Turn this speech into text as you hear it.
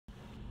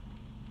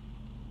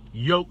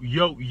Yo,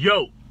 yo,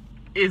 yo,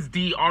 it's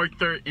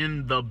D.Arthur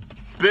in the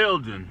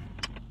building.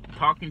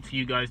 Talking to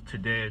you guys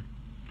today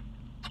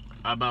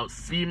about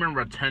semen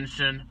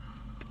retention,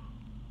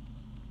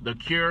 the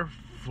cure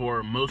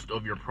for most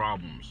of your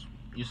problems.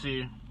 You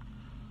see,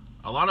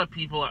 a lot of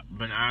people have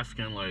been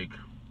asking, like,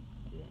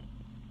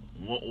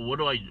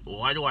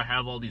 why do I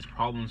have all these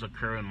problems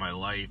occur in my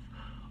life?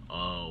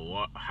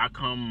 How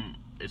come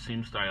it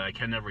seems that I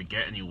can never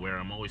get anywhere?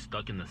 I'm always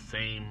stuck in the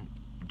same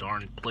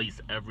darn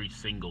place every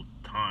single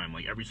time,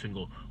 like every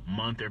single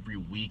month, every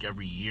week,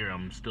 every year.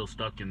 I'm still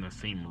stuck in the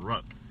same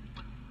rut.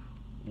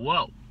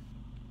 Well,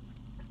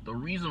 the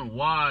reason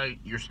why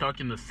you're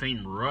stuck in the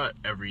same rut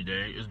every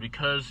day is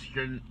because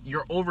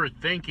you're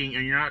overthinking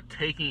and you're not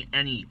taking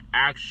any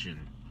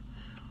action.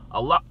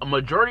 A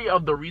majority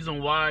of the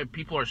reason why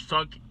people are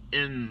stuck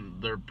in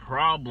their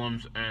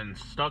problems and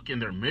stuck in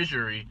their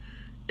misery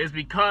is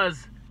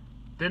because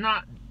they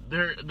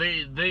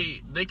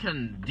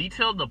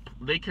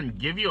can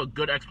give you a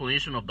good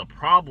explanation of the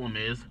problem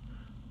is.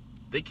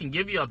 They can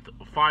give you a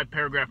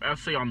 5-paragraph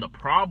essay on the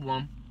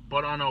problem,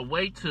 but on a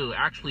way to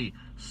actually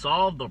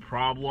solve the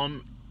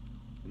problem,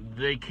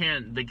 they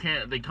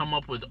come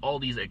up with all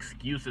these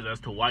excuses as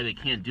to why they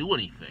can't do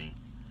anything.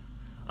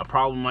 A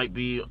problem might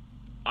be,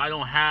 I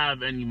don't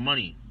have any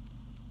money.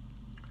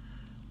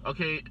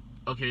 Okay,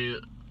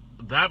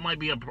 that might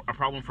be a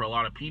problem for a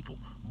lot of people.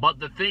 But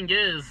the thing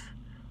is,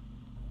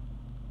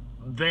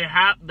 they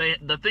have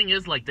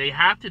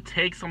to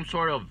take some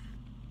sort of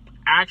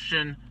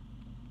action,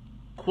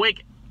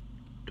 quick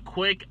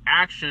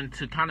action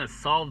to kind of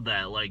solve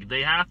that. Like,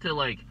 they have to,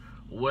 like,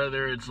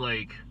 whether it's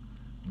like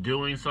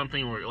doing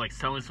something or like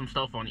selling some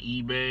stuff on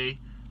eBay,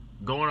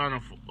 going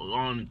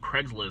on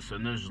Craigslist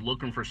and then just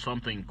looking for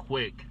something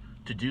quick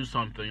to do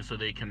something so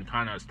they can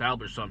kind of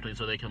establish something,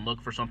 so they can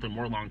look for something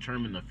more long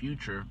term in the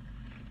future.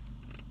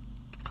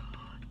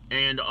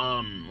 And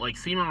like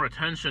semen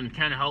retention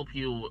can help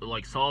you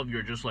like solve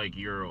your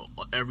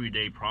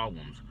everyday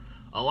problems.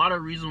 A lot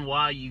of reason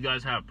why you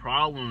guys have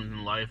problems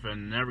in life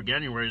and never get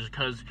anywhere is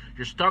because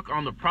you're stuck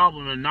on the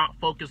problem and not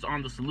focused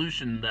on the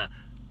solution,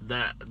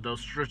 that the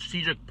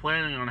strategic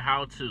planning on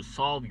how to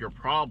solve your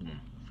problem.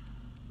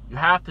 You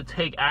have to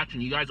take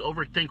action. You guys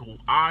overthink.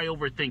 I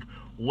overthink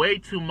way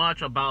too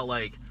much about,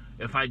 like,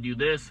 if I do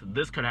this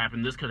could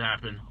happen, this could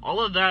happen. All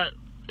of that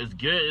is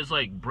good. It's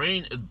like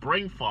brain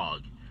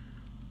fog.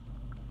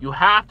 You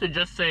have to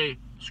just say,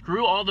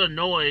 screw all the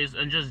noise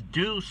and just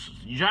do.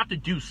 You have to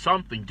do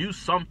something. Do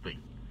something.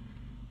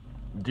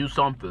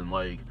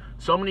 Like,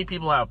 so many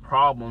people have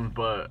problems,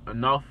 but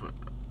not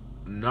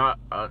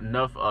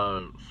enough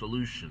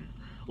solution.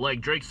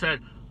 Like Drake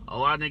said, a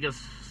lot of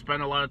niggas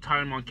spend a lot of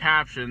time on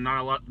caption,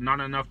 not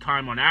enough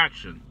time on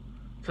action.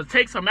 So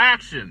take some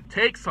action.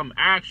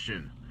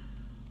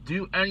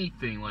 Do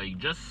anything. Like,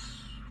 just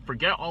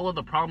forget all of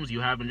the problems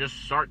you have and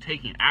just start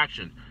taking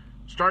action.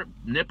 Start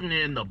nipping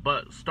it in the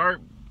butt.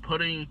 Start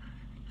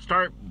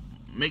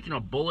making a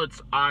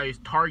bullet's eyes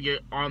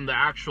target on the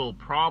actual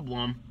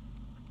problem,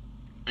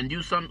 and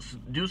do some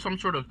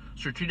sort of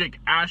strategic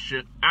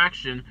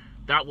action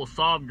that will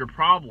solve your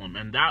problem,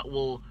 and that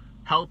will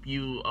help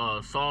you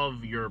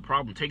solve your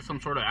problem. Take some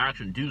sort of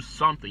action. Do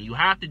something. You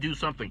have to do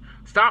something.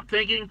 Stop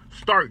thinking.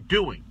 Start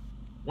doing.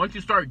 Once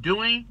you start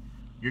doing,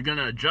 you're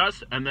gonna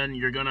adjust, and then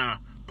you're gonna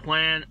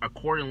plan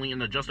accordingly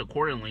and adjust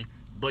accordingly.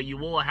 But you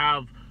will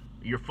have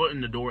your foot in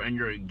the door, and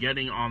you're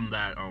getting on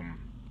that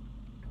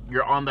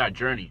you're on that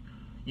journey.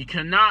 You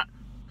cannot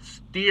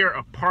steer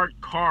a parked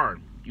car.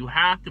 You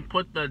have to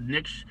put the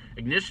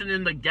ignition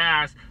in the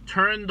gas,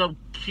 turn the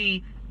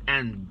key,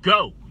 and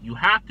go. You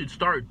have to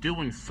start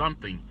doing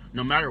something,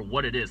 no matter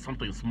what it is.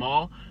 Something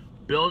small.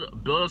 Build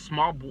a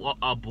small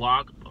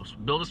block,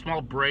 build a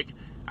small brick,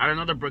 add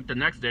another brick the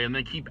next day, and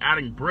then keep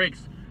adding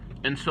bricks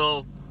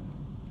until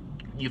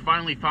you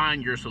finally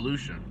find your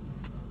solution.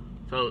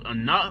 So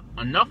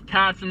enough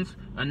captions,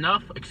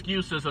 enough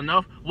excuses,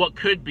 enough what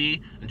could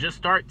be, and just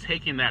start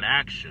taking that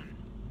action.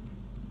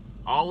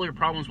 All your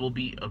problems will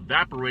be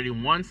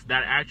evaporating once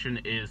that action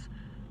is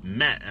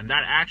met, and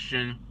that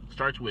action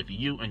starts with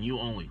you and you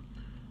only.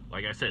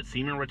 Like I said,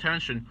 semen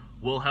retention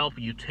will help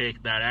you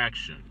take that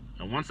action.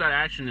 And once that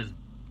action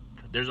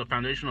there's a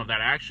foundation of that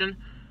action,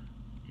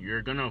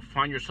 you're gonna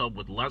find yourself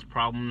with less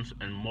problems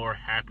and more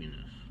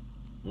happiness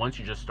once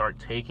you just start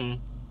taking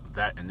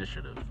that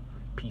initiative.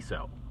 Peace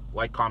out.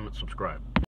 Like, comment, subscribe.